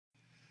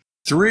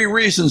3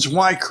 reasons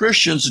why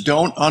Christians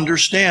don't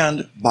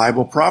understand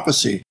Bible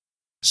prophecy.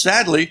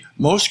 Sadly,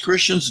 most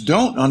Christians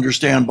don't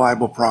understand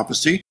Bible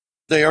prophecy.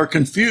 They are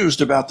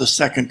confused about the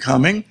second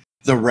coming,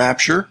 the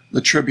rapture,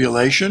 the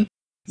tribulation,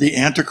 the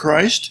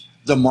Antichrist,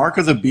 the mark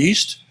of the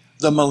beast,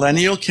 the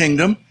Millennial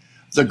Kingdom,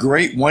 the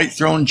great white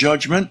throne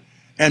judgment,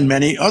 and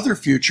many other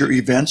future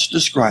events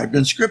described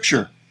in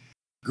Scripture.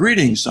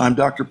 Greetings, I'm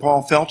Dr.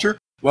 Paul Felter.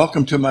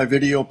 Welcome to my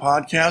video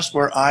podcast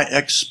where I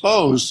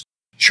expose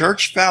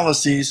church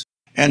fallacies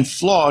and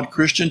flawed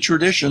Christian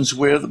traditions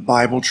with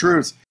Bible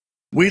truth.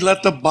 We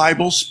let the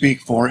Bible speak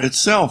for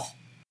itself.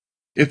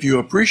 If you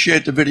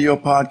appreciate the video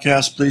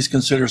podcast, please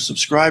consider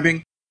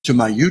subscribing to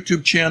my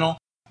YouTube channel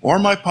or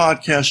my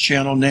podcast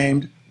channel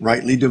named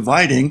Rightly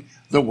Dividing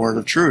the Word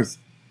of Truth.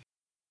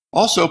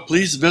 Also,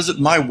 please visit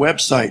my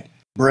website,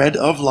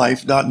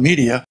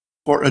 breadoflife.media,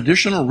 for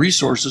additional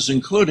resources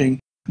including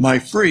my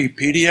free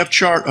PDF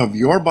chart of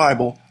your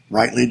Bible,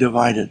 rightly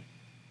divided.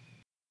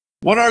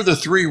 What are the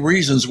 3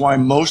 reasons why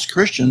most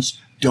Christians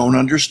don't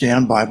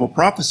understand Bible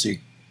prophecy?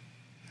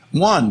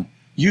 1.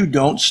 You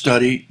don't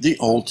study the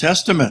Old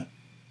Testament.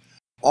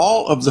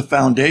 All of the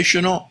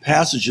foundational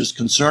passages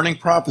concerning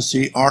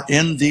prophecy are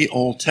in the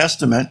Old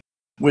Testament,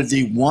 with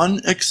the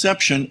one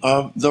exception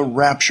of the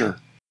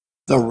rapture.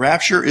 The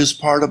rapture is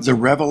part of the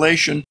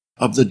revelation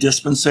of the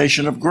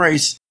dispensation of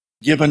grace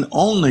given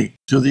only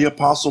to the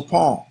Apostle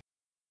Paul.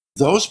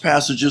 Those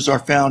passages are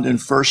found in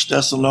 1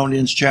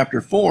 Thessalonians chapter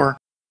 4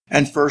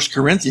 and 1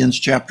 Corinthians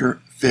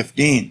chapter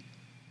 15.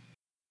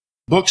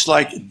 Books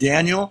like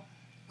Daniel,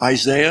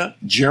 Isaiah,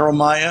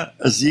 Jeremiah,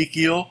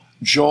 Ezekiel,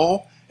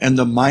 Joel, and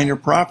the minor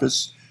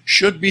prophets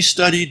should be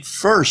studied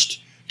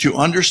first to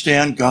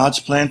understand God's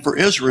plan for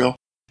Israel,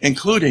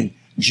 including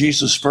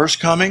Jesus' first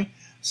coming,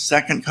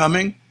 second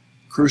coming,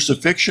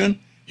 crucifixion,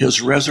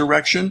 his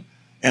resurrection,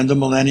 and the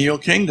Millennial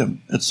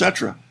Kingdom,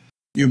 etc.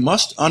 You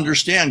must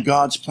understand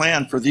God's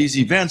plan for these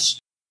events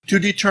to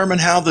determine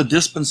how the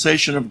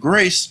dispensation of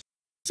grace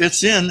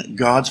fits in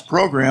God's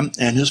program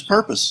and his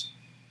purpose.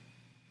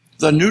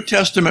 The New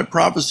Testament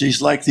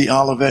prophecies like the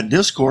Olivet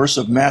Discourse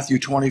of Matthew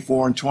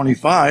 24 and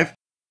 25,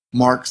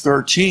 Mark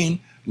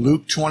 13,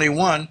 Luke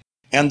 21,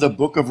 and the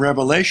book of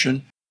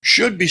Revelation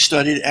should be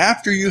studied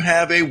after you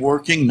have a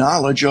working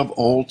knowledge of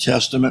Old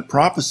Testament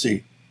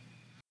prophecy.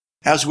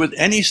 As with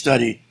any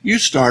study, you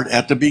start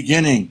at the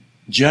beginning,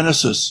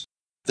 Genesis.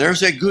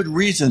 There's a good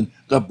reason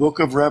the book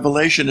of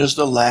Revelation is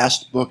the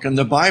last book in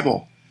the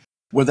Bible.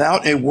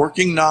 Without a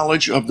working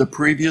knowledge of the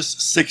previous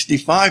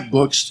 65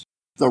 books,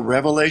 the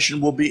revelation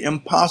will be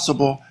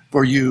impossible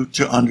for you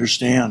to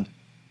understand.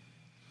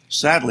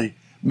 Sadly,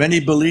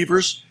 many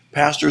believers,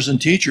 pastors, and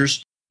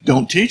teachers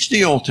don't teach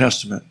the Old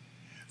Testament.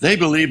 They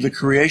believe the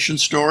creation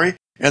story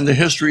and the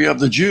history of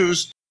the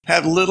Jews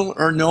have little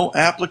or no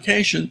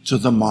application to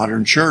the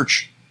modern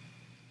church.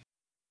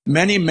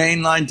 Many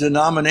mainline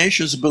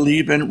denominations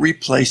believe in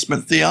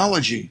replacement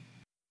theology.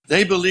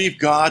 They believe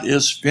God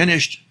is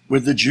finished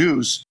with the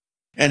Jews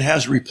and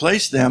has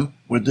replaced them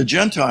with the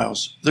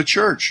Gentiles, the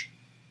church.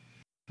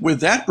 With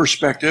that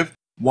perspective,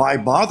 why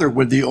bother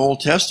with the Old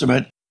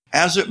Testament,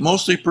 as it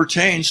mostly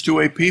pertains to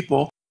a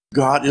people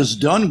God is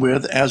done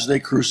with as they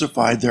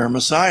crucified their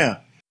Messiah?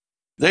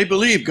 They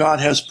believe God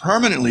has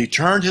permanently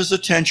turned his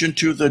attention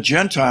to the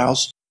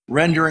Gentiles,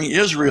 rendering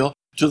Israel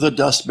to the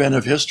dustbin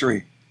of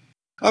history.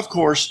 Of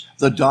course,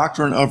 the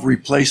doctrine of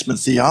replacement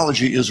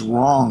theology is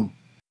wrong.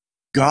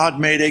 God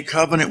made a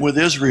covenant with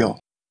Israel.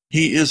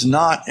 He is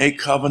not a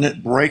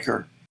covenant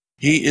breaker.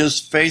 He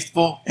is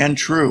faithful and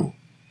true.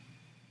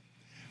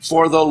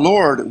 For the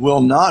Lord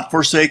will not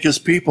forsake his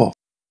people,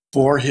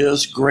 for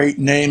his great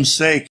name's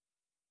sake,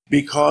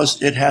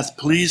 because it hath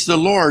pleased the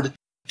Lord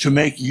to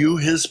make you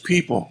his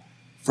people.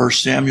 1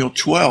 Samuel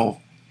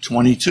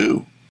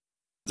 12:22.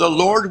 The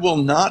Lord will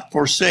not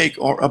forsake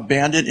or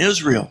abandon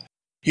Israel.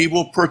 He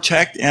will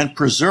protect and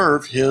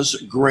preserve his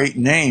great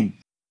name.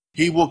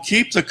 He will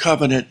keep the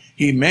covenant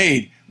he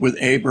made with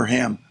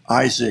Abraham,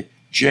 Isaac,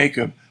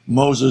 Jacob,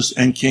 Moses,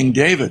 and King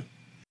David.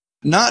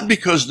 Not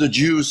because the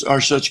Jews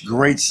are such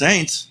great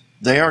saints,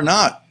 they are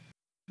not,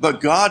 but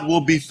God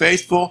will be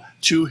faithful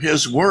to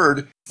his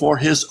word for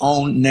his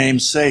own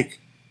name's sake.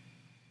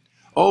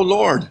 O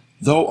Lord,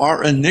 though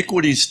our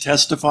iniquities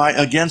testify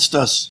against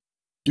us,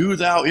 do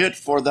thou it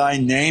for thy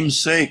name's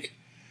sake.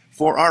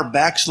 For our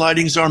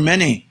backslidings are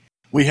many.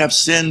 We have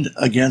sinned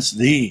against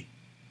thee.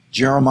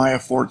 Jeremiah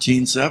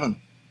 14:7.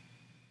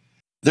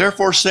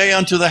 Therefore say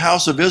unto the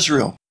house of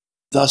Israel,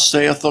 Thus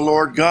saith the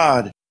Lord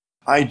God,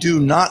 I do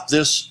not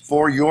this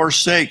for your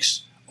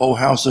sakes, O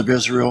house of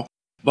Israel,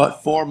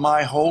 but for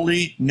my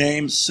holy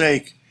name's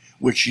sake,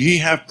 which ye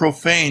have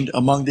profaned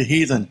among the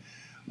heathen,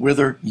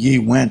 whither ye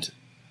went.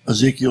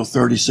 Ezekiel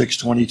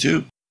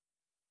 36:22.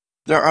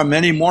 There are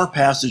many more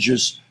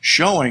passages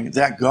showing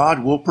that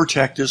God will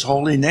protect his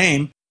holy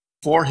name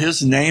for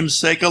his name's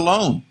sake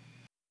alone.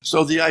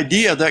 So the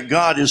idea that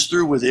God is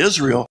through with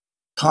Israel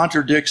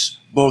contradicts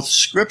both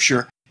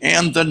Scripture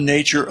and the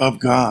nature of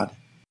God.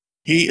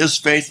 He is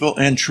faithful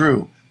and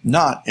true,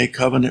 not a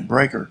covenant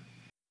breaker.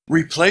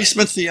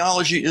 Replacement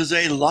theology is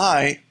a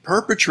lie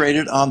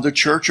perpetrated on the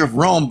Church of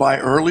Rome by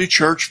early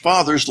church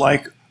fathers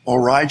like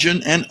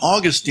Origen and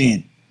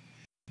Augustine.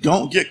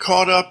 Don't get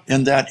caught up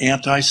in that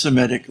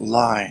anti-Semitic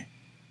lie.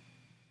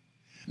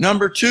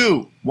 Number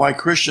 2, why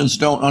Christians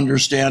don't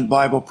understand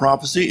Bible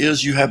prophecy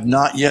is you have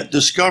not yet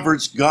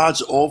discovered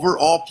God's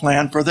overall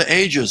plan for the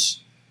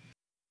ages.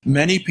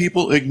 Many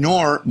people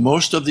ignore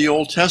most of the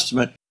Old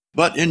Testament,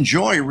 but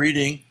enjoy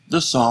reading the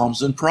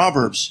Psalms and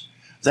Proverbs.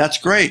 That's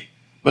great,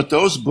 but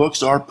those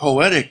books are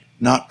poetic,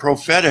 not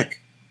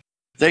prophetic.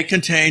 They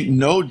contain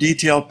no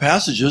detailed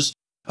passages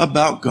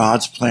about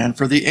God's plan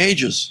for the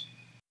ages.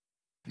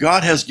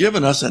 God has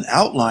given us an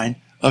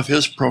outline of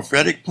his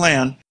prophetic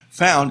plan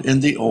found in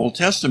the Old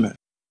Testament.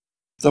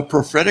 The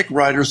prophetic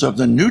writers of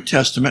the New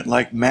Testament,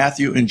 like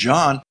Matthew and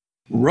John,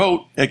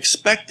 wrote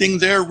expecting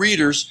their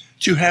readers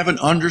to have an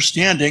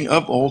understanding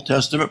of Old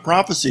Testament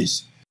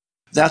prophecies.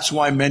 That's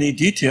why many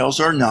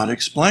details are not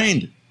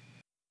explained.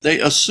 They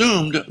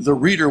assumed the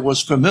reader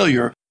was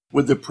familiar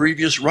with the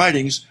previous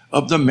writings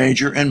of the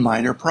major and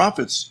minor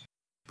prophets.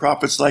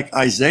 Prophets like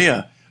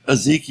Isaiah,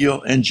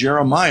 Ezekiel, and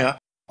Jeremiah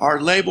are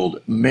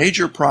labeled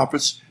major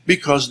prophets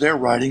because their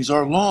writings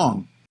are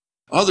long.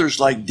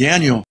 Others like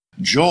Daniel,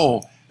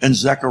 Joel, and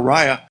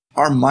Zechariah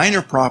are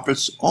minor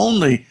prophets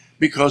only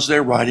because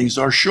their writings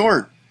are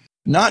short,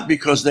 not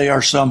because they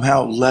are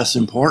somehow less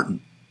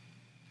important.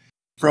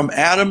 From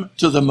Adam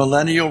to the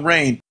millennial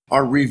reign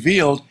are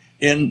revealed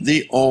in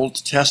the Old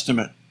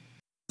Testament.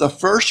 The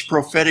first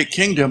prophetic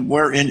kingdom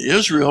wherein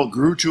Israel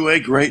grew to a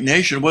great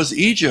nation was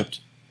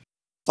Egypt.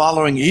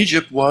 Following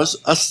Egypt was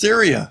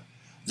Assyria,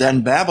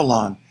 then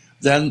Babylon,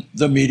 then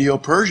the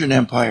Medo-Persian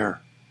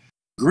Empire,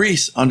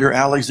 Greece under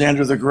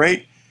Alexander the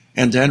Great,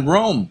 and then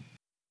Rome.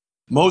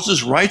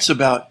 Moses writes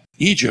about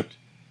Egypt.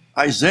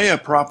 Isaiah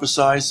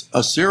prophesies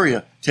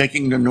Assyria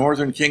taking the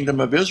northern kingdom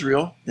of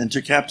Israel into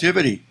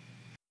captivity.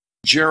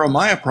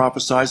 Jeremiah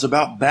prophesies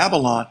about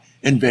Babylon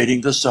invading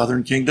the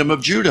southern kingdom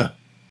of Judah.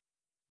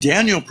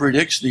 Daniel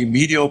predicts the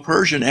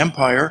Medo-Persian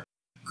Empire,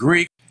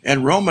 Greek,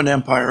 and Roman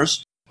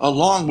empires,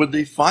 along with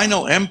the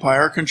final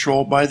empire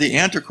controlled by the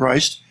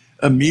Antichrist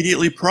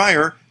immediately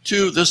prior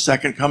to the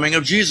second coming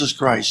of Jesus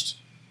Christ.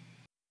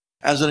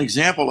 As an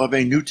example of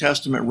a New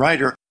Testament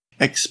writer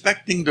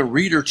expecting the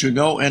reader to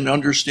know and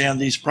understand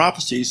these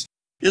prophecies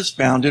is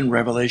found in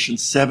Revelation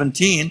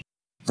 17,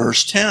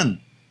 verse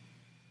 10.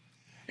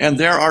 And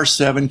there are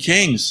 7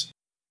 kings,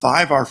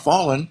 5 are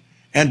fallen,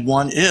 and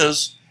 1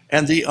 is,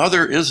 and the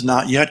other is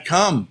not yet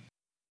come.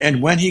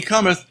 And when he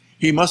cometh,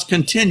 he must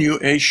continue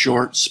a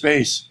short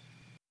space.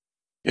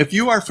 If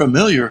you are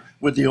familiar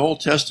with the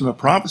Old Testament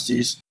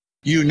prophecies,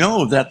 you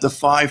know that the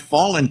 5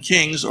 fallen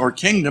kings or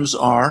kingdoms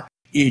are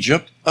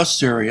Egypt,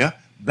 Assyria,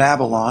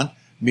 Babylon,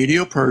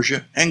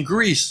 Medo-Persia, and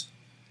Greece.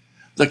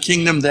 The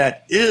kingdom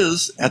that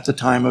is at the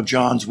time of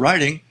John's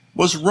writing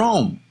was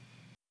Rome.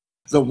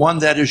 The one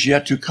that is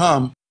yet to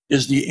come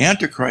is the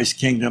Antichrist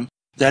kingdom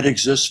that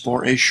exists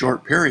for a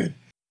short period,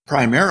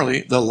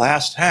 primarily the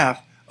last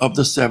half of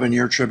the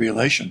 7-year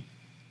tribulation.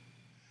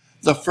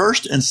 The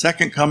first and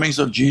second comings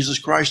of Jesus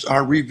Christ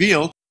are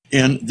revealed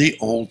in the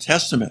Old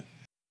Testament.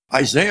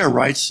 Isaiah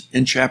writes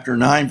in chapter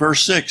 9,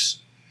 verse 6,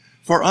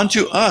 For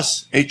unto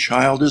us a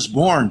child is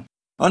born,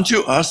 unto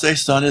us a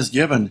son is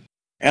given,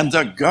 and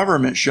the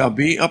government shall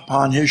be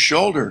upon his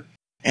shoulder,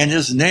 and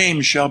his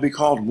name shall be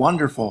called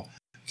Wonderful,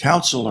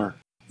 Counselor,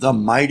 the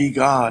Mighty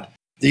God,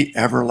 the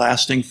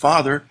Everlasting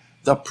Father,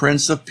 the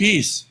Prince of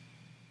Peace.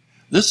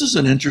 This is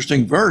an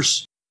interesting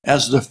verse,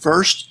 as the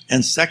first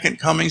and second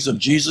comings of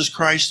Jesus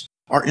Christ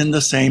are in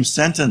the same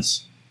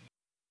sentence.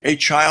 A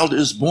child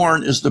is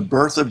born is the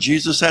birth of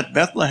Jesus at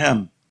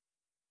Bethlehem.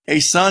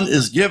 A son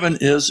is given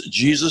is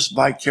Jesus'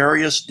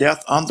 vicarious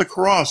death on the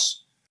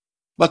cross.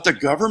 But the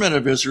government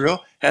of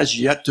Israel has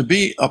yet to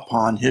be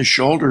upon his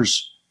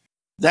shoulders.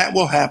 That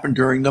will happen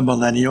during the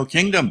Millennial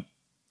Kingdom.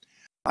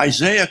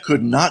 Isaiah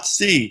could not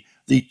see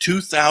the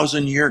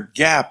 2,000-year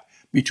gap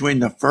between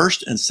the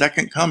first and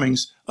second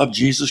comings of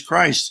Jesus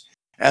Christ,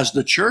 as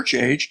the church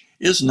age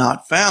is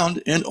not found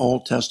in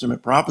Old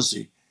Testament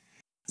prophecy.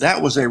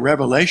 That was a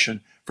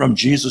revelation from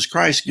Jesus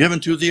Christ given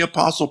to the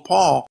Apostle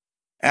Paul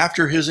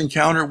after his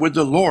encounter with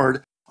the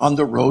Lord on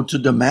the road to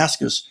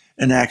Damascus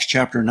in Acts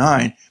chapter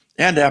 9,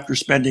 and after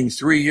spending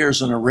 3 years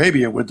in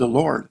Arabia with the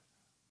Lord.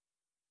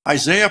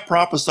 Isaiah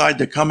prophesied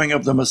the coming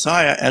of the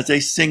Messiah as a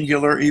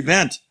singular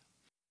event.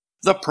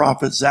 The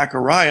prophet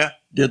Zechariah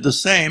did the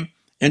same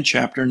in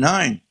chapter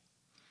 9.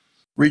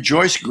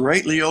 Rejoice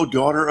greatly, O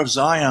daughter of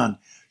Zion.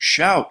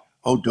 Shout,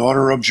 O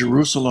daughter of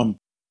Jerusalem.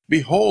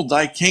 Behold,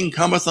 thy king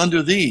cometh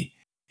unto thee.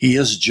 He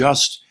is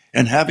just,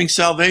 and having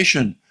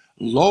salvation,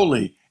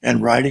 lowly,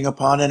 and riding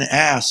upon an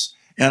ass,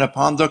 and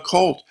upon the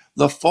colt,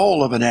 the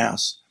foal of an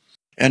ass.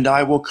 And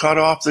I will cut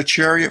off the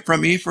chariot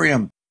from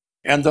Ephraim,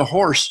 and the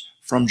horse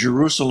from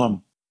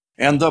Jerusalem.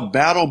 And the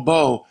battle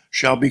bow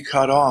shall be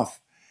cut off,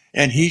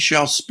 and he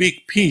shall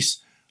speak peace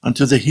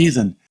unto the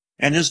heathen.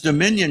 And his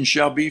dominion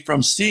shall be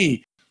from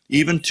sea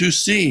even to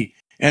sea,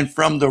 and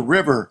from the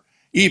river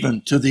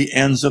even to the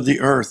ends of the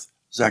earth.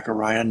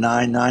 Zechariah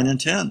 9, 9, and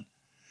 10.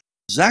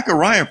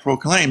 Zechariah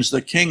proclaims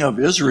the King of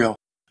Israel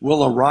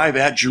will arrive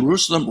at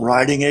Jerusalem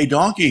riding a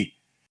donkey.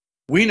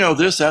 We know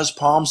this as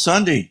Palm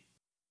Sunday.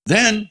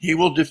 Then he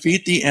will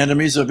defeat the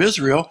enemies of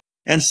Israel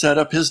and set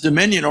up his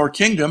dominion or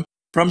kingdom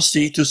from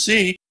sea to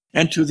sea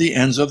and to the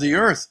ends of the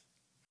earth.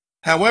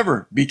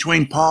 However,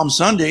 between Palm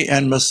Sunday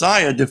and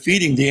Messiah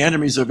defeating the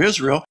enemies of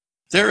Israel,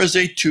 there is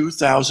a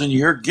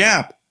 2,000-year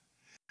gap.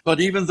 But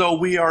even though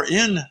we are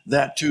in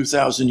that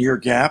 2,000-year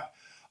gap,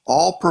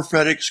 all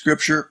prophetic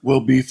scripture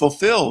will be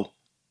fulfilled.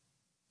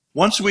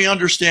 Once we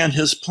understand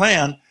his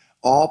plan,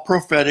 all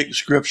prophetic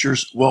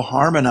scriptures will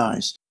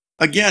harmonize.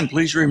 Again,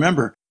 please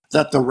remember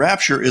that the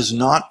rapture is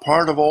not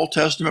part of Old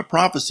Testament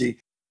prophecy,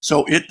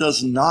 so it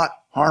does not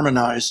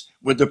harmonize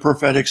with the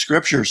prophetic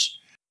scriptures.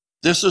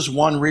 This is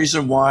one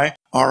reason why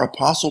our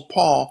Apostle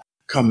Paul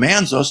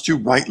commands us to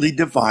rightly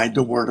divide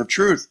the word of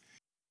truth.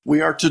 We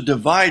are to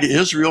divide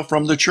Israel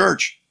from the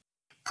church.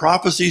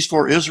 Prophecies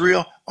for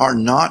Israel are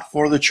not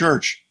for the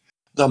church.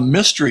 The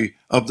mystery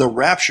of the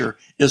rapture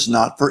is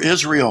not for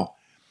Israel.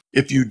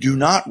 If you do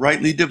not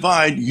rightly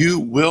divide, you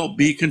will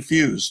be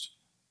confused.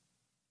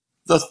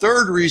 The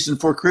third reason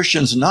for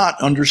Christians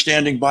not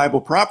understanding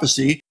Bible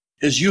prophecy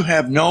is you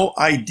have no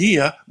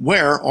idea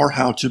where or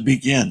how to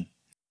begin.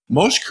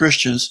 Most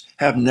Christians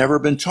have never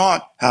been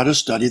taught how to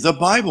study the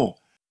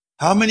Bible.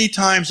 How many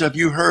times have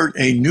you heard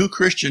a new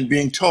Christian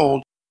being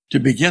told to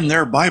begin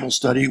their Bible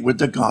study with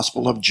the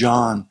Gospel of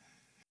John?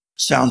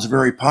 Sounds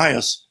very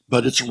pious,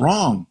 but it's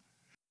wrong.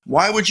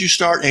 Why would you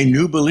start a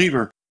new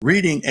believer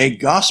reading a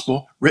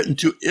gospel written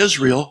to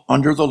Israel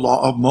under the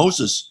law of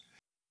Moses?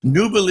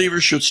 New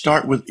believers should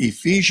start with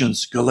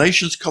Ephesians,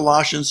 Galatians,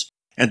 Colossians,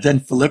 and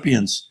then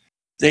Philippians.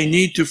 They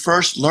need to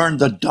first learn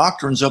the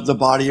doctrines of the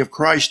body of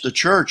Christ, the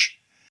church.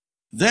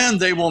 Then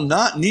they will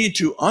not need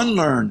to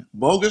unlearn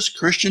bogus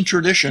Christian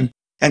tradition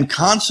and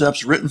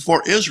concepts written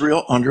for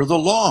Israel under the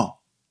law.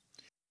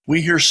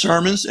 We hear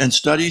sermons and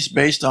studies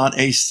based on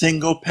a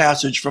single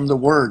passage from the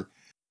Word.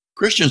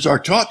 Christians are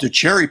taught to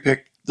cherry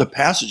pick the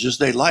passages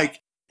they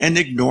like and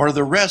ignore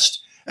the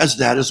rest, as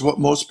that is what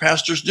most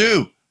pastors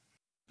do.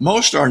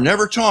 Most are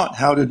never taught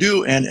how to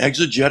do an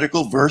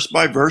exegetical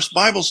verse-by-verse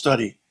Bible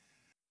study.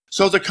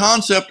 So the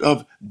concept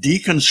of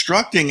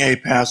deconstructing a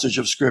passage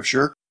of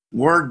Scripture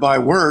word by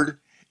word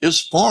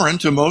is foreign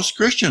to most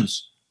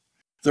Christians.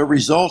 The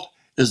result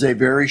is a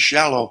very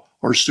shallow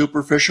or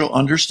superficial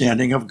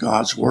understanding of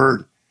God's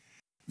Word.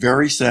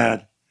 Very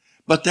sad,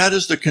 but that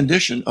is the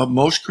condition of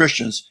most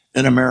Christians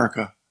in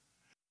America.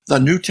 The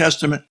New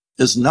Testament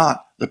is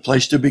not the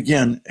place to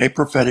begin a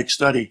prophetic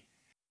study.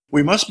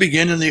 We must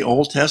begin in the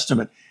Old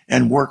Testament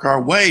and work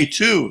our way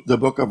to the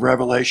book of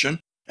Revelation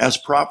as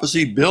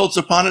prophecy builds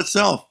upon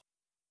itself.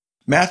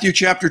 Matthew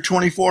chapter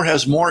 24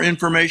 has more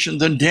information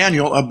than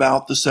Daniel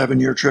about the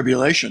 7-year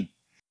tribulation.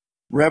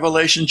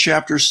 Revelation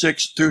chapter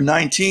 6 through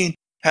 19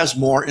 has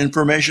more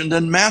information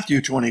than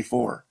Matthew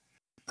 24.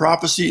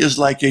 Prophecy is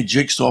like a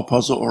jigsaw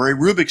puzzle or a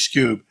Rubik's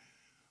Cube.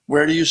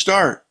 Where do you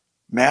start?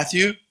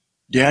 Matthew?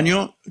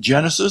 Daniel?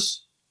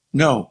 Genesis?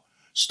 No.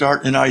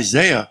 Start in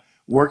Isaiah,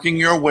 working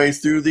your way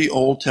through the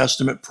Old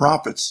Testament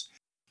prophets.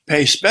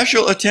 Pay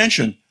special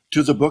attention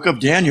to the book of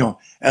Daniel,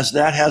 as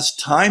that has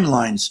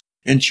timelines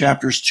in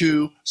chapters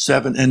 2,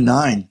 7, and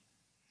 9.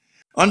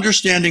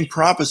 Understanding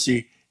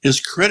prophecy is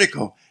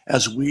critical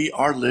as we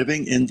are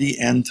living in the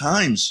end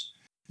times.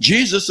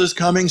 Jesus is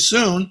coming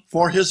soon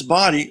for his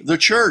body, the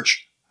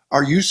church.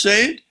 Are you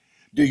saved?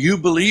 Do you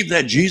believe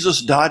that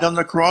Jesus died on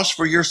the cross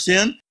for your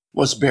sin,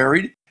 was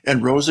buried,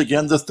 and rose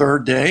again the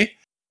third day?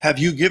 Have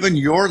you given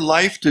your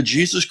life to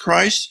Jesus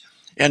Christ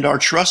and are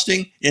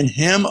trusting in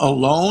him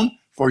alone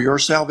for your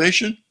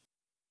salvation?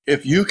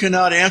 If you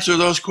cannot answer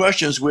those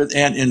questions with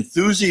an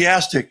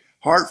enthusiastic,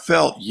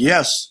 heartfelt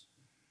yes,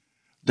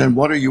 then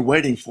what are you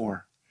waiting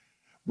for?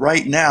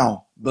 Right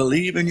now,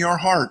 believe in your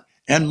heart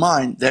and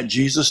mind that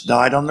Jesus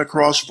died on the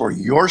cross for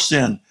your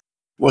sin,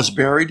 was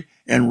buried,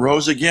 and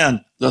rose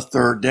again the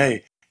third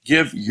day.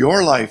 Give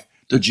your life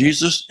to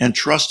Jesus and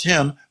trust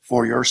him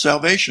for your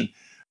salvation.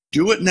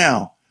 Do it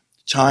now.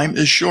 Time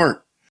is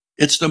short.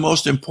 It's the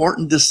most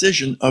important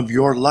decision of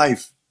your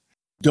life.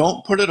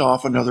 Don't put it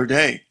off another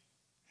day.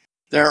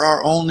 There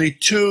are only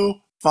 2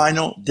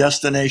 final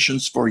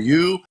destinations for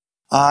you,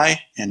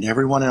 I, and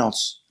everyone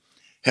else.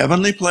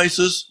 Heavenly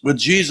places with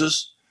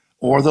Jesus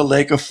or the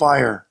lake of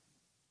fire.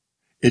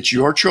 It's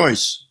your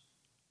choice.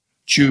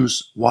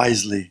 Choose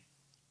wisely.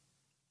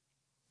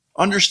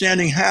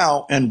 Understanding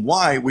how and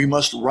why we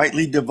must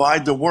rightly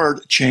divide the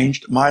word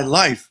changed my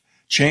life,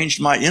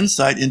 changed my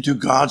insight into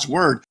God's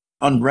word,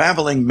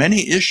 unraveling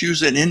many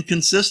issues and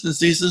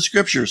inconsistencies in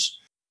scriptures.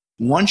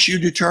 Once you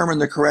determine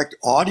the correct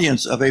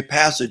audience of a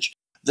passage,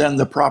 then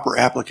the proper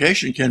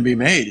application can be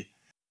made.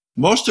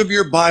 Most of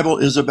your Bible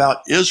is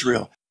about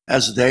Israel,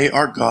 as they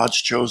are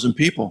God's chosen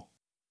people.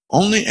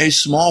 Only a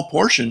small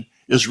portion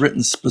is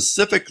written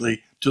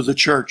specifically to the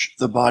church,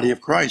 the body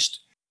of Christ.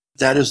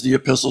 That is the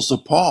epistles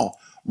of Paul,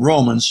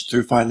 Romans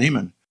through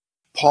Philemon.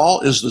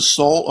 Paul is the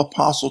sole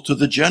apostle to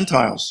the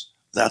Gentiles.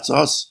 That's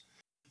us.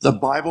 The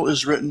Bible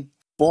is written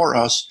for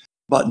us,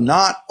 but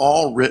not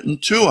all written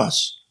to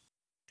us.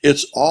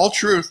 It's all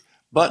truth,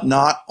 but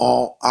not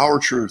all our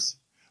truth.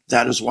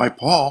 That is why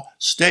Paul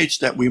states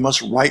that we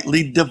must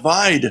rightly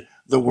divide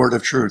the word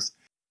of truth.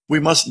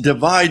 We must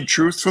divide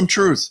truth from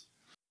truth.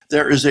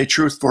 There is a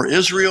truth for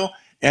Israel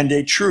and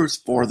a truth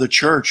for the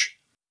church.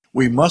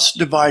 We must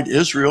divide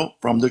Israel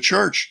from the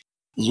church,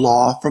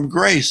 law from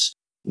grace,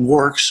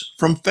 works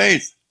from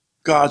faith,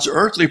 God's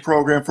earthly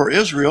program for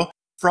Israel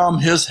from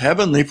his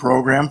heavenly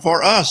program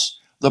for us,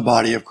 the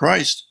body of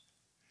Christ.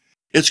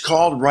 It's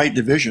called right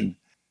division.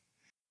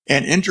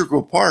 An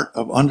integral part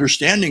of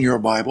understanding your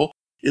Bible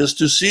is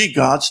to see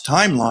God's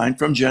timeline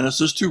from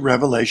Genesis to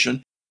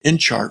Revelation in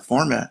chart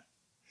format.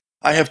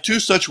 I have 2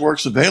 such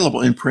works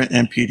available in print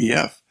and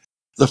PDF.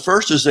 The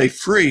first is a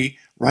free,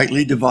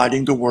 rightly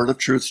dividing the word of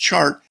truth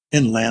chart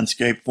in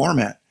landscape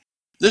format.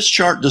 This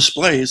chart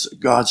displays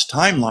God's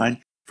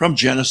timeline from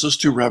Genesis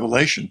to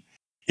Revelation.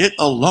 It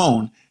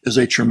alone is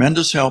a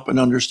tremendous help in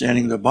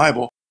understanding the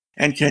Bible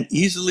and can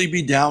easily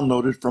be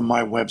downloaded from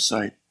my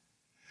website.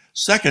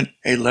 Second,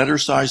 a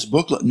letter-sized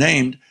booklet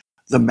named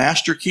The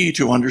Master Key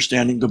to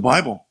Understanding the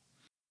Bible.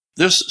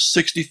 This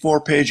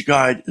 64-page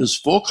guide is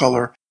full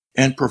color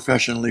and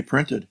professionally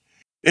printed.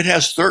 It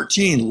has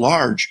 13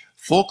 large,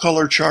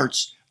 full-color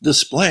charts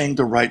displaying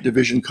the right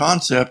division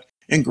concept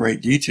in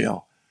great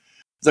detail.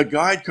 The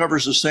guide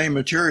covers the same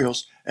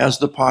materials as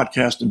the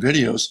podcast and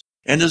videos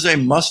and is a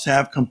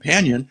must-have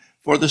companion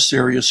for the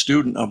serious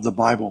student of the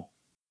Bible.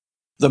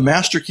 The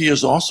Master Key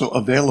is also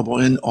available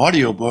in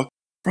audiobook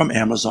from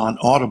Amazon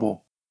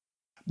Audible.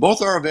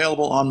 Both are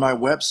available on my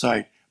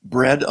website,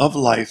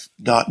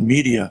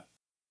 breadoflife.media.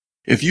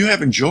 If you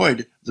have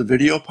enjoyed the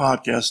video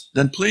podcast,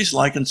 then please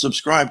like and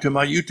subscribe to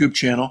my YouTube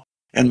channel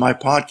and my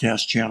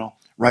podcast channel,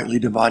 Rightly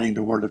Dividing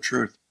the Word of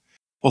Truth.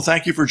 Well,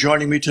 thank you for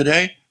joining me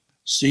today.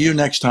 See you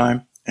next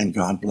time, and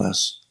God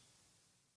bless.